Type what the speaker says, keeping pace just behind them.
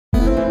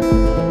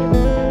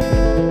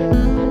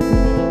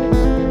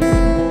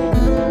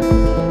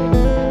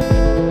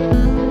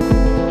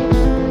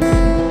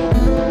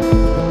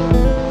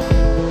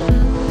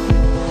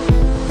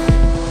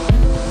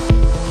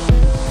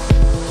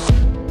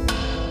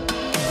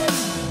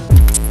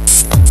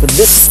But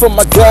this is for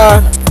my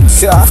God,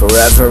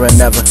 forever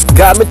and ever.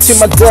 Got me to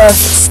my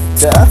death.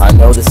 I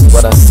know this is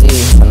what I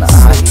see, and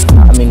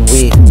I mean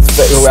we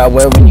figure out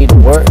where we need to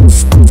work.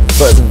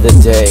 Further the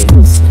days,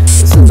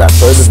 this is that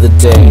further the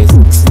days,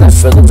 this is that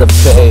further the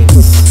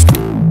pace.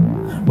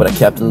 What I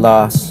kept and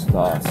lost,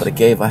 what I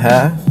gave I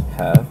have.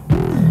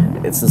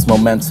 It's this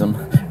momentum,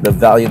 the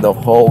value of the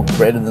whole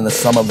greater than the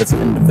sum of its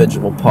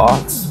individual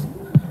parts.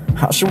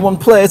 How should one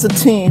play as a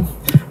team?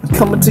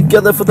 Coming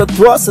together for the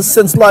thrust that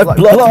sends life,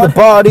 blood to the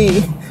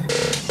body.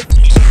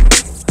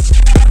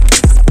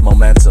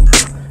 Momentum,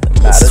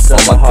 it matters, oh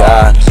my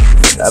God,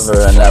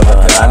 ever and ever,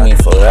 and I mean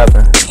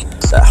forever.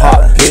 That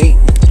heartbeat,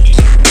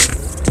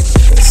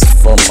 it's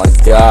for my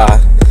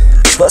God.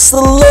 Bless the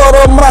Lord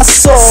on my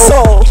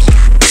soul,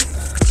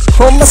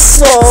 on my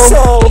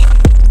soul.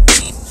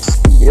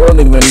 You don't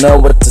even know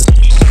what to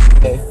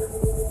say.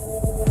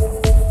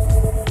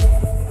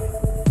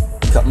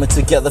 Coming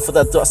together for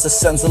that thrust that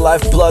sends the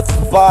life, blood to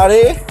the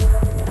body.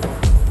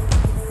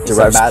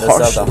 Derives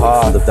partially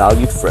from the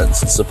valued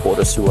friends and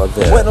supporters who are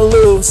there. Win or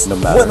lose, no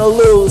matter win or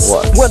lose,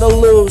 win or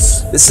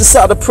lose. This is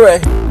how to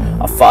pray.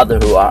 Our Father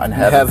who art in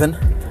heaven,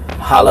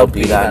 hallowed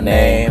be thy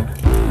name.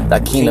 Thy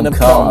kingdom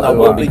come, thy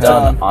will be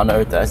done on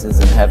earth as is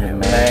in heaven,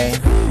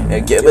 man.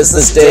 And give us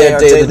this day our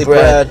daily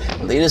bread.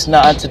 Lead us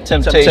not into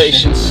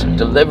temptations.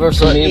 Deliver us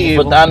from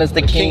evil. For thine is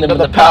the kingdom, and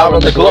the power,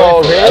 and the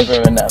glory,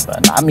 forever and ever.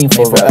 And I mean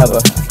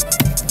forever.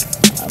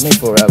 I mean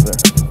forever.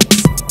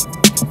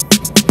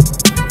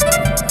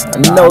 I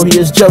know he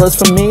is jealous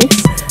for me.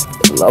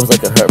 Love's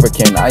like a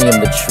hurricane. I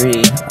am the tree,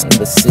 I am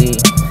the sea.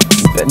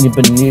 Bending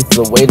beneath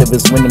the weight of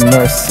his wind and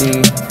mercy.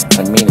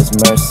 I mean his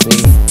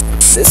mercy.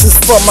 This is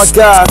for my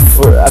God,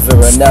 forever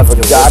and ever.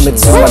 Guide me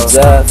to my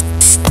death.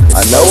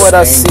 I know what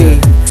I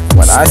see.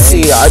 When I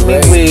see, I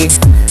mean we.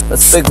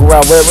 Let's figure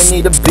out where we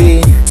need to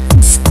be.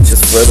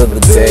 Just further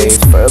the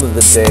days, further the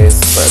days,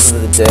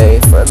 further the day,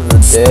 further the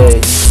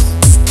days.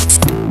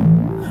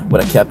 What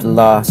I kept and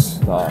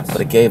lost, what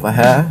I gave I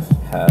have.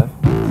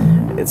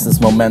 It's this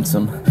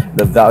momentum,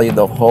 the value of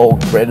the whole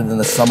greater than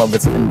the sum of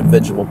its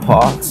individual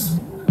parts.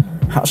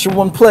 How should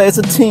one play as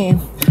a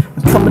team?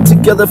 Coming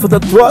together for the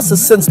thrust that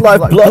sends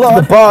life, blood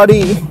to the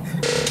body.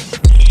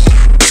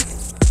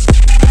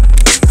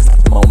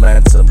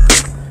 Momentum,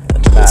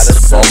 it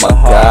matters, oh my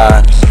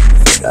God,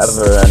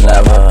 ever and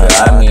ever,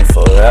 I mean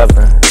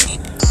forever.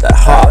 That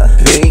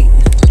heartbeat,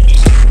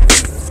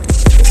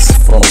 it's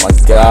for my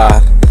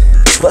God.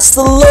 Bless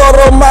the Lord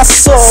on my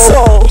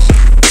soul,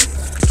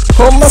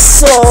 on my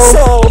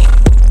soul.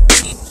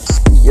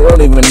 You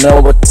don't even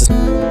know what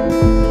to